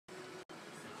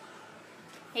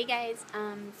Hey guys,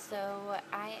 so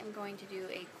I am going to do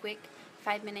a quick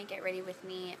 5-minute get ready with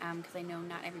me because I know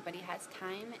not everybody has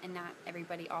time and not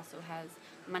everybody also has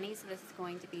money, so this is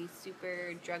going to be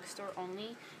super drugstore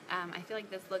only. I feel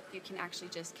like this look you can actually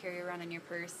just carry around in your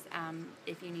purse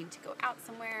if you need to go out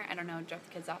somewhere, I don't know, drop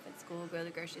the kids off at school, go to the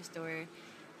grocery store,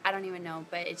 I don't even know,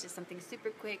 but it's just something super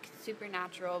quick, super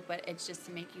natural, but it's just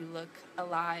to make you look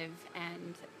alive.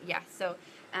 And yeah, so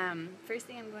first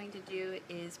thing I'm going to do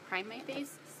is prime my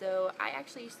face. So I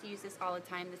actually used to use this all the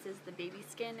time. This is the Baby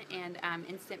Skin and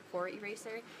Instant Pore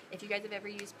Eraser. If you guys have ever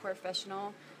used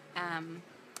Professional,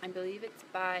 I believe it's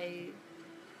by,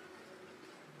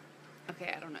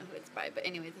 okay, I don't know who it's by, but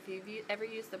anyways, if you've ever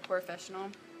used the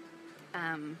Professional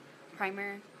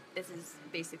primer, this is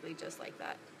basically just like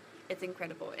that. It's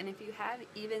incredible. And if you have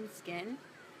even skin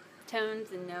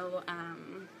tones and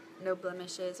no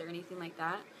blemishes or anything like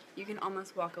that, you can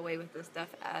almost walk away with this stuff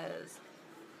as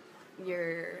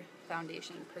your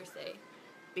foundation per se,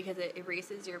 because it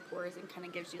erases your pores and kind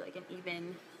of gives you like an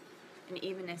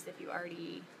evenness if you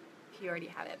already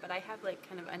have it. But I have like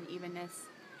kind of unevenness.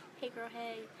 Hey girl,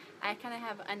 hey. I kind of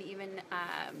have uneven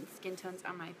skin tones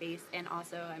on my face, and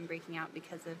also I'm breaking out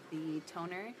because of the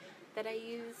toner that I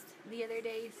used the other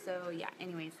day. So yeah,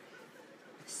 anyways.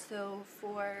 So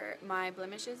for my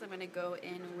blemishes, I'm going to go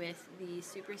in with the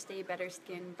Super Stay Better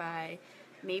Skin by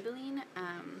Maybelline.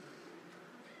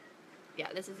 Yeah,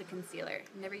 this is a concealer.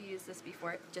 Never used this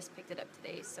before, just picked it up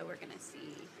today, so we're going to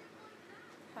see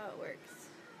how it works.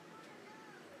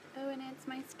 Oh, and it's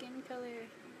my skin color.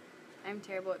 I'm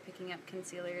terrible at picking up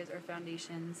concealers or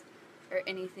foundations or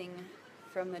anything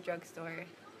from the drugstore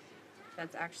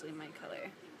that's actually my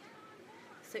color.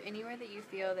 So anywhere that you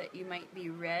feel that you might be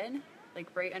red, like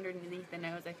right underneath the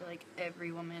nose, I feel like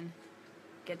every woman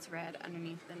gets red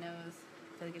underneath the nose.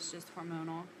 I feel like it's just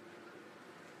hormonal.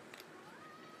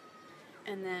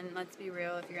 And then let's be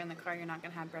real, if you're in the car, you're not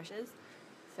going to have brushes.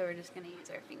 So we're just going to use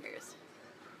our fingers.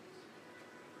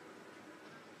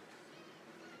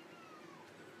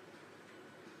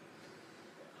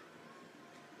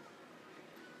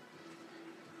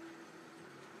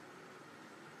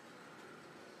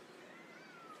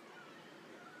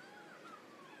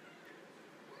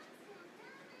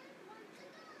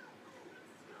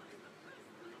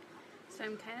 So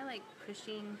I'm kind of like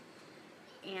pushing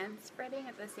and spreading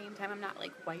at the same time. I'm not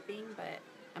like wiping, but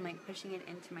I'm like pushing it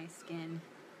into my skin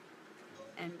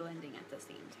and blending at the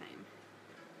same time.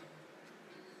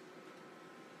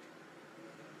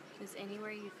 Just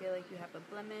anywhere you feel like you have a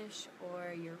blemish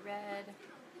or you're red.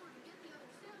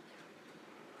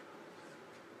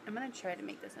 I'm going to try to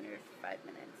make this under 5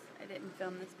 minutes. I didn't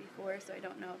film this before, so I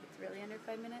don't know if it's really under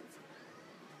 5 minutes,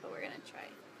 but we're going to try.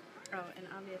 Oh, and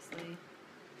obviously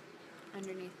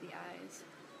underneath the eyes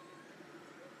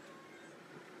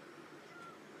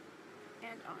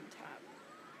and on top.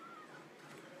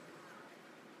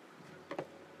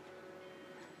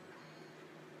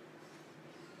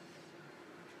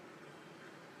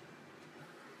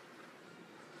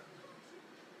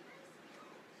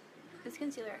 This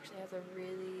concealer actually has a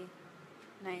really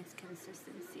nice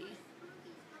consistency.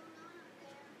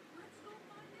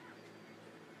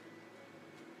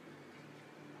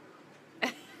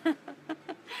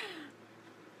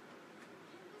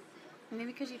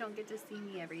 Maybe because you don't get to see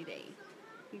me every day.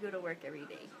 You go to work every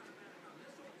day.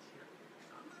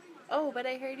 Oh, but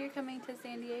I heard you're coming to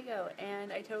San Diego,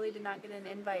 and I totally did not get an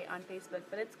invite on Facebook,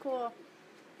 but it's cool.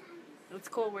 It's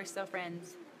cool, we're still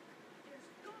friends.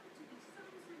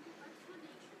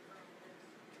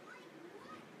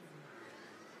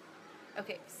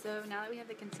 Okay, so now that we have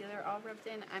the concealer all rubbed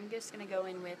in, I'm just going to go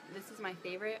in with, this is my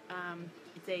favorite,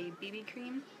 it's a BB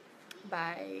cream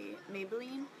by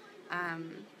Maybelline,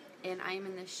 and I am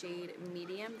in the shade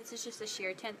medium. This is just a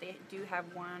sheer tint. They do have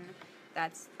one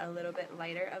that's a little bit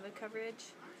lighter of a coverage,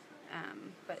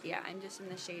 but yeah, I'm just in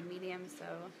the shade medium, so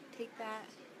take that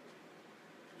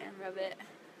and rub it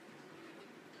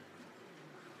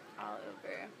all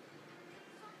over.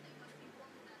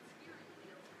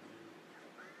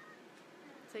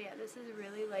 So yeah, this is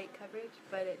really light coverage,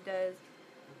 but it does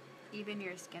even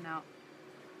your skin out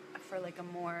for like a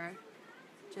more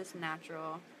just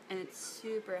natural, and it's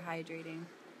super hydrating.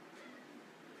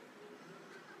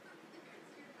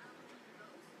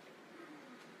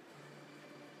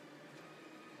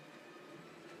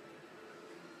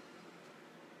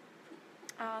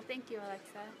 Oh, thank you,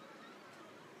 Alexa.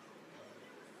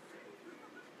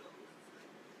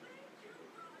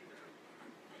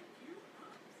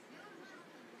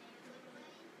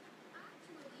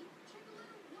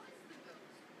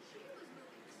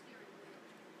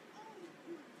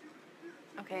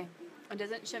 Okay, it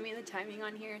doesn't show me the timing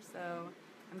on here, so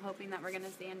I'm hoping that we're going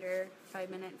to stay under 5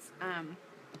 minutes.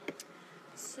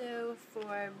 So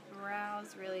for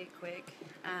brows, really quick,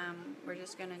 we're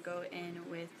just going to go in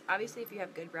with, obviously if you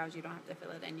have good brows, you don't have to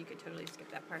fill it in. You could totally skip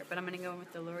that part. But I'm going to go in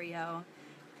with the L'Oreal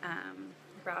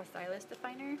Brow Stylist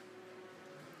Definer.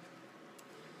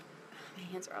 My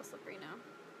hands are all slippery now.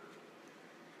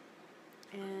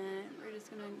 And we're just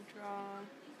going to draw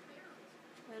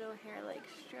little hair-like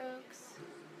strokes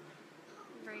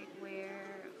right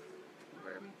where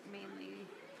we're mainly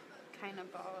kind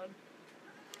of bald.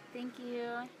 Thank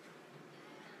you.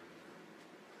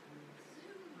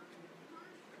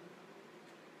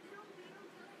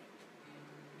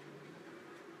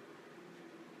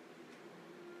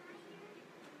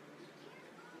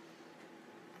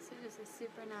 So just a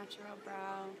super natural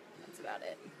brow. That's about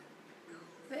it.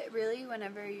 But really,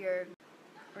 whenever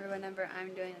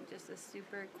I'm doing just a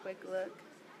super quick look,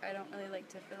 I don't really like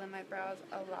to fill in my brows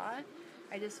a lot.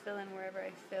 I just fill in wherever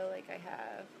I feel like I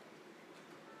have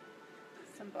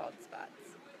some bald spots.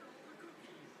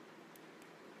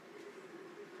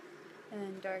 And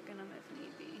then darken them if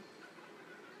need be.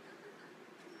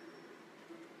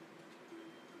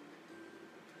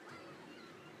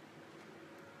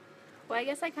 Well, I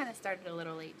guess I kind of started a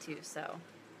little late too, so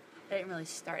I didn't really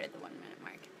start at the 1 minute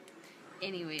mark.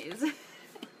 Anyways,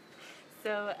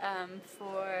 so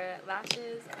for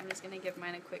lashes, I'm just going to give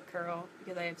mine a quick curl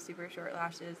because I have super short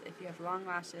lashes. If you have long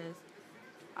lashes,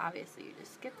 obviously you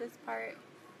just skip this part.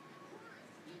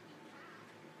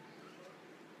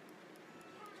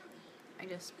 I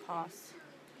just pause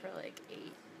for like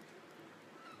 8.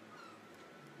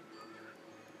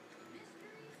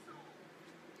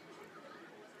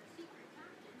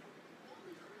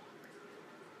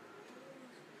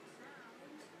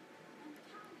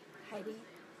 Heidi.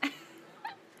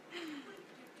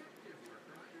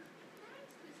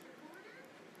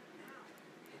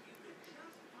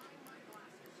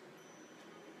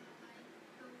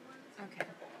 Okay,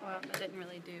 well, that didn't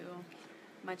really do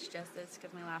much justice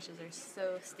because my lashes are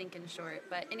so stinking short.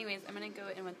 But anyways, I'm going to go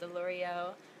in with the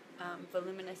L'Oreal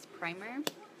Voluminous Primer.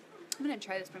 I'm going to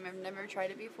try this primer. I've never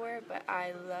tried it before, but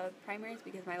I love primers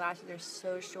because my lashes are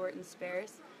so short and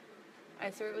sparse. I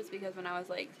swear it was because when I was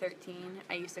like 13,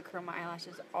 I used to curl my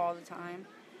eyelashes all the time,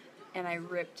 and I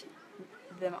ripped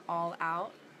them all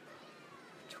out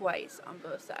twice on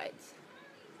both sides.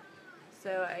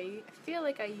 So I feel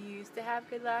like I used to have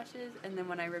good lashes, and then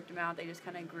when I ripped them out, they just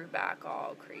kind of grew back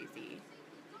all crazy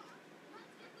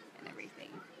and everything.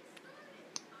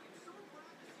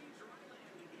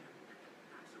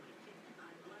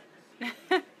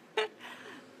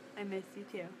 I miss you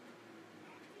too.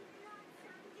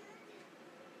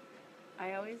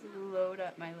 I always load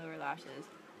up my lower lashes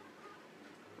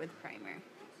with primer.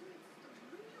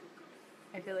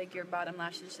 I feel like your bottom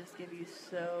lashes just give you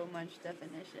so much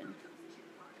definition.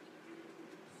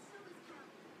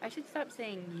 I should stop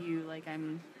saying you like I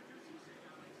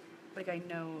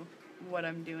know what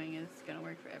I'm doing is gonna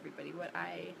work for everybody. What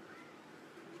I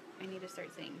need to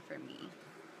start saying for me,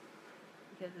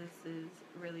 because this is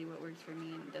really what works for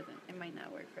me, and it might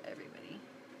not work for everybody.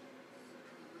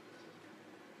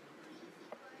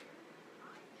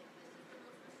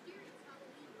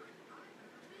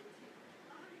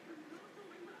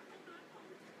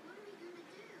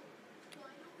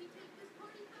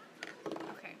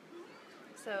 Okay,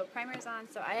 so primer's on.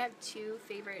 So I have 2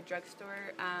 favorite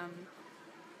drugstore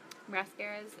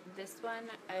mascaras. This one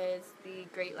is the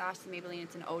Great Lash Maybelline.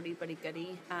 It's an oldie but a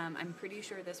goodie. I'm pretty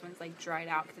sure this one's like dried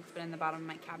out because it's been in the bottom of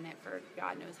my cabinet for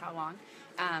God knows how long.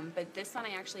 But this one I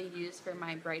actually use for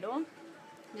my bridal,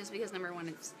 just because number one,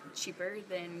 it's cheaper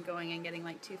than going and getting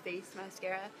like Too Faced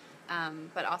mascara,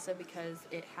 but also because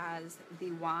it has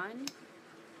the wand,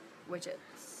 which it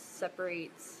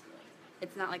separates.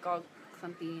 It's not like all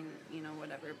clumpy and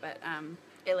whatever, but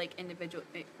it like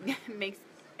it makes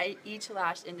each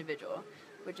lash individual,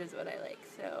 which is what I like.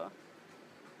 So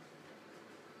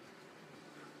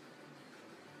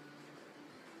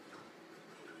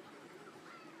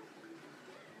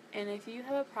and if you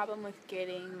have a problem with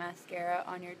getting mascara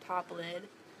on your top lid,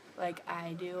 like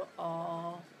I do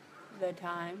all the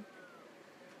time,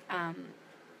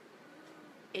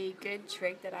 a good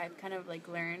trick that I've kind of like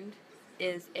learned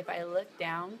is if I look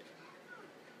down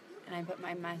and I put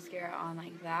my mascara on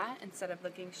like that, instead of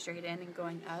looking straight in and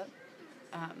going up,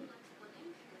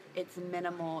 it's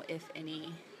minimal, if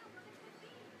any,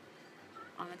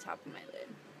 on the top of my lid.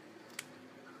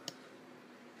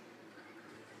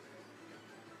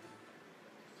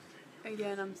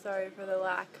 Again, I'm sorry for the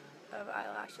lack of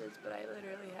eyelashes, but I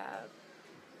literally have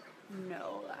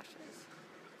no lashes.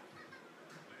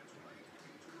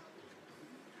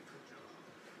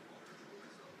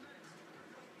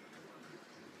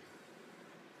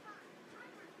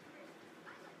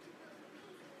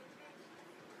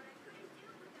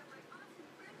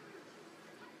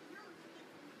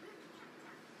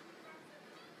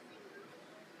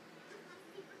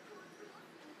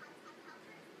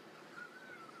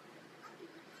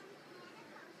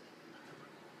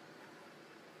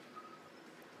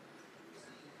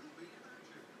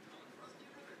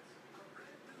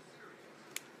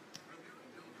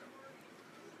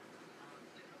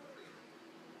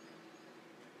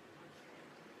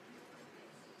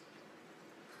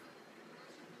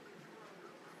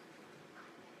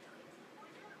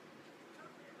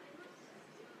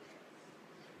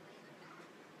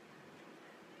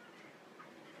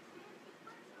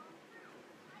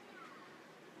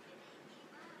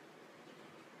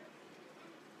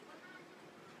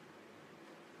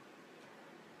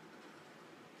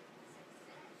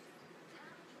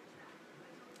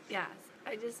 yeah,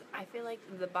 I feel like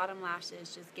the bottom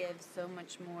lashes just give so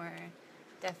much more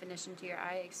definition to your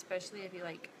eye, especially if you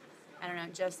like, I don't know,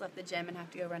 just left the gym and have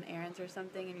to go run errands or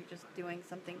something, and you're just doing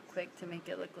something quick to make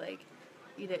it look like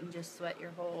you didn't just sweat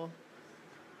your whole,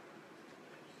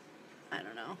 I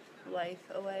don't know,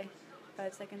 life away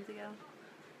 5 seconds ago.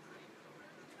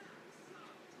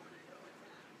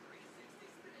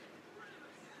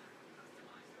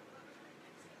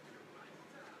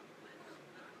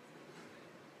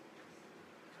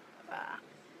 Ah.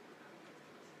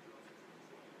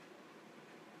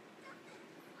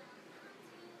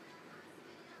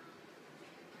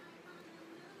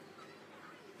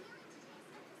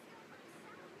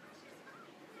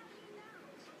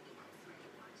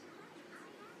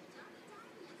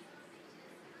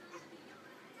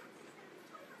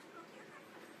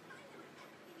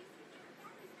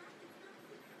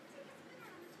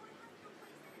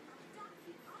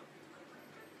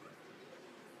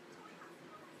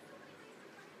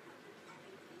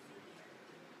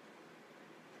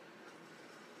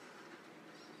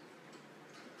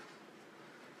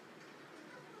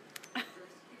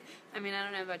 I mean, I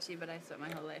don't know about you, but I sweat my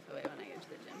whole life away when I go to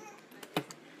the gym.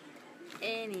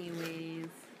 Anyways,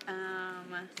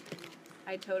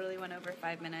 I totally went over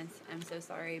 5 minutes. I'm so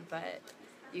sorry, but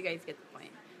you guys get the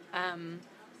point.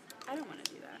 I don't want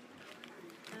to do that.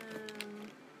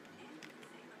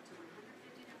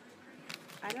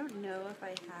 I don't know if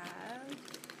I have.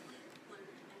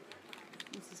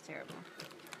 This is terrible.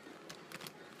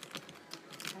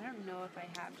 I don't know if I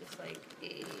have just like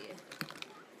a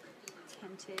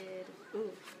tinted.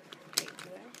 Ooh, wait, do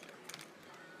I?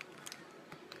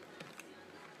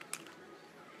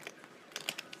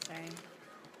 Sorry,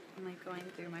 I'm like going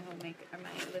through my whole my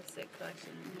lipstick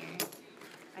collection in here.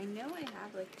 I know I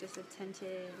have like just a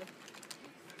tinted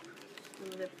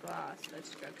lip gloss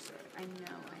that's drugstore. I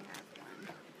know I have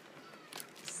one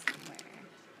somewhere.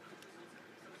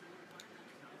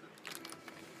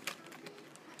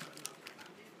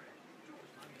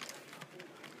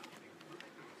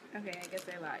 Okay, I guess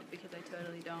I lied because I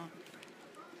totally don't.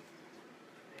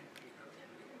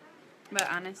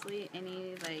 But honestly,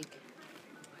 any like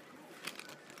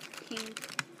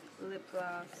pink lip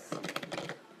gloss,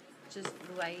 just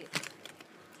light,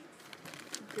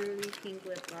 girly pink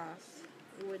lip gloss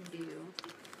would do.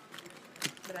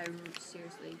 But I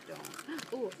seriously don't.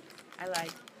 Oh, I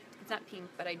lied. It's not pink,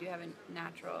 but I do have a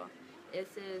natural.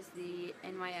 This is the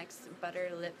NYX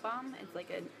Butter Lip Balm. It's like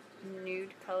a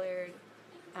nude colored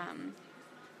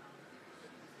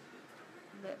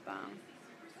lip balm.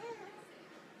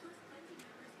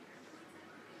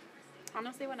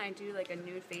 Honestly, when I do like a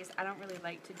nude face, I don't really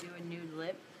like to do a nude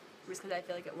lip just because I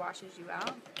feel like it washes you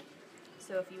out.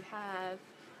 So if you have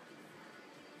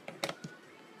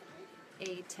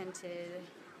a tinted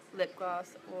lip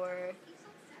gloss or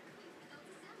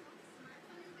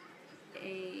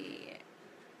a,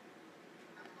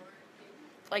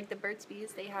 like the Burt's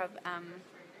Bees, they have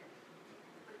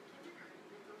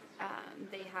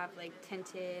like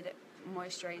tinted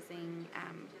moisturizing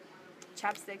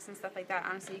chapsticks and stuff like that.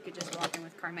 Honestly, you could just walk in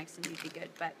with Carmex and you'd be good.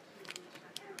 But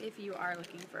if you are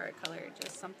looking for a color,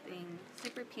 just something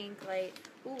super pink, light.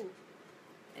 Ooh,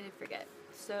 I did forget.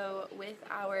 So with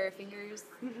our fingers,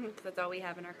 because that's all we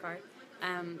have in our car,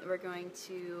 we're going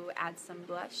to add some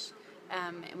blush.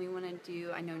 And we want to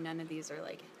do, I know none of these are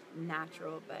like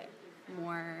natural, but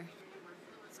more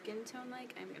skin tone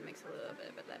like. I'm going to mix a little bit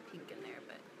of that pink in there,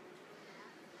 but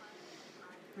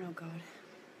oh god.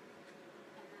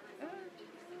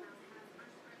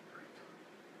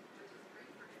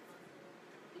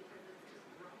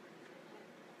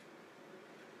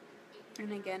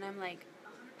 And again, I'm like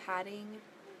patting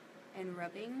and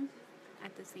rubbing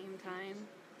at the same time.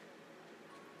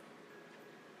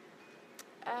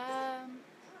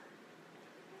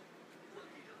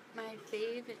 My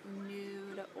fave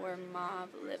nude or mauve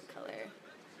lip color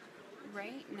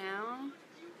right now.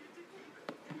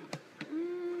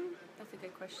 That's a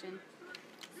good question.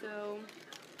 So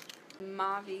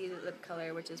mauve lip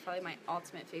color, which is probably my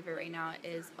ultimate favorite right now,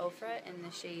 is Ofra in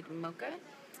the shade Mocha.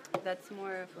 That's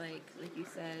more of like you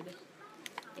said,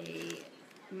 a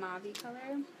mauve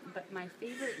color. But my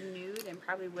favorite nude, and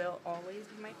probably will always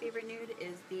be my favorite nude,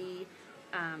 is the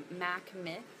MAC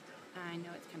Myth. I know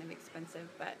it's kind of expensive,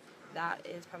 but that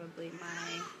is probably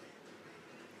my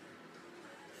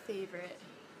favorite.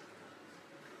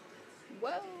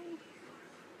 Whoa!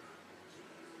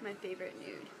 My favorite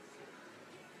nude.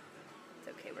 It's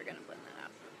okay, we're gonna blend that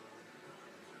out.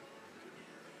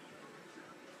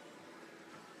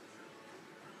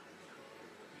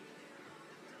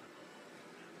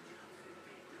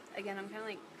 Again, I'm kind of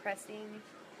like pressing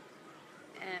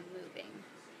am moving.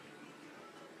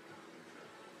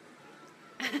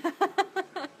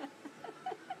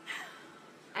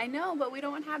 I know, but we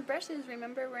don't have brushes.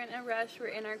 Remember, we're in a rush. We're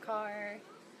in our car.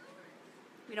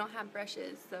 We don't have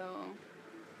brushes, so...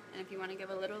 And if you want to give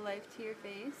a little life to your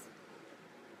face,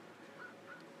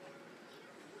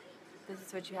 this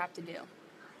is what you have to do.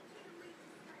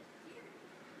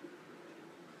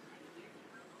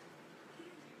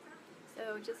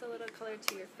 So just a little color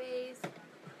to your face.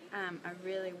 I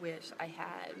really wish I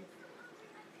had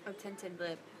a tinted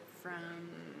lip from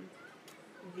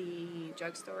the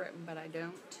drugstore, but I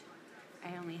don't.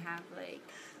 I only have like,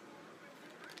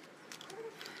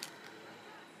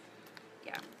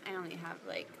 yeah, I only have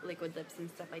like liquid lips and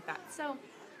stuff like that. So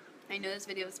I know this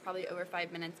video is probably over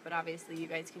 5 minutes, but obviously you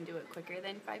guys can do it quicker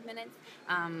than 5 minutes.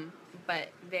 But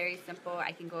very simple.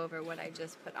 I can go over what I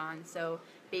just put on. So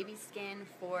baby skin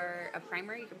for a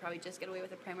primer. You can probably just get away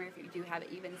with a primer if you do have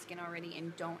even skin already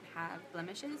and don't have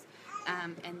blemishes.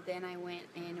 And then I went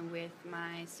in with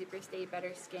my Super Stay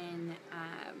Better Skin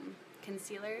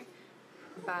concealer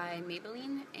by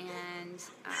Maybelline, and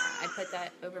I put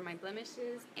that over my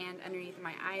blemishes and underneath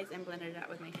my eyes and blended it out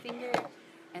with my finger.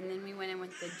 And then we went in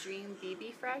with the Dream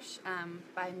BB Fresh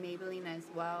by Maybelline as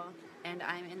well, and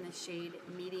I'm in the shade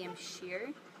Medium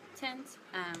Sheer tint,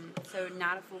 so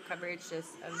not a full coverage,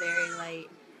 just a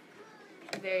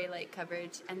very light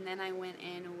coverage. And then I went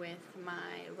in with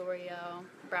my L'Oreal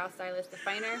Brow Stylist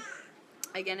Definer.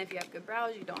 Again, if you have good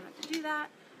brows, you don't have to do that.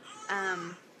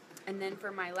 And then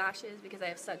for my lashes, because I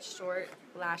have such short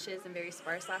lashes and very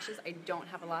sparse lashes, I don't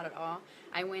have a lot at all.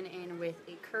 I went in with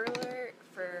a curler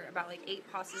for about like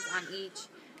 8 passes on each.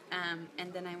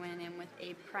 And then I went in with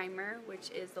a primer, which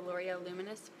is the L'Oreal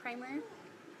Luminous Primer.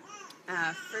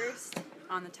 First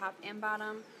on the top and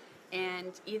bottom.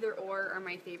 And either or are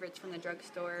my favorites from the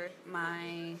drugstore.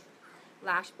 My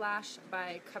Lash Blash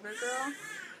by CoverGirl,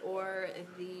 or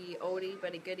the oldie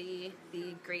but a goodie,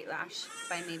 the Great Lash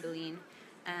by Maybelline.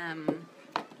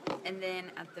 And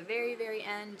then at the very, very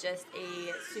end, just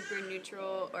a super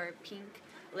neutral or pink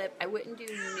lip. I wouldn't do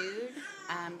nude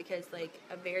because like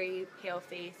a very pale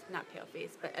face, not pale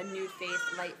face, but a nude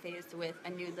face, light face with a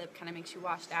nude lip kind of makes you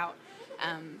washed out.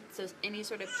 So any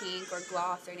sort of pink or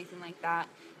gloss or anything like that.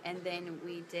 And then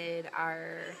we did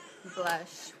our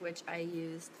blush, which I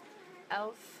used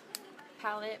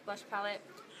e.l.f. blush palette,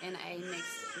 and I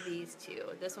mixed these two.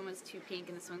 This one was too pink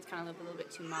and this one's kind of a little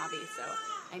bit too mauvey, so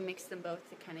I mixed them both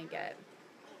to kind of get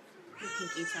the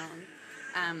pinky tone.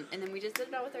 And then we just did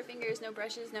it all with our fingers, no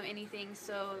brushes, no anything.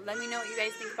 So let me know what you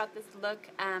guys think about this look.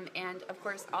 And of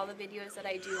course, all the videos that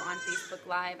I do on Facebook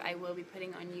Live, I will be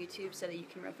putting on YouTube so that you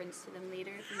can reference to them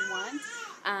later if you want.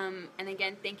 And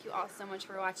again, thank you all so much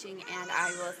for watching, and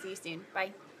I will see you soon.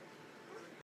 Bye.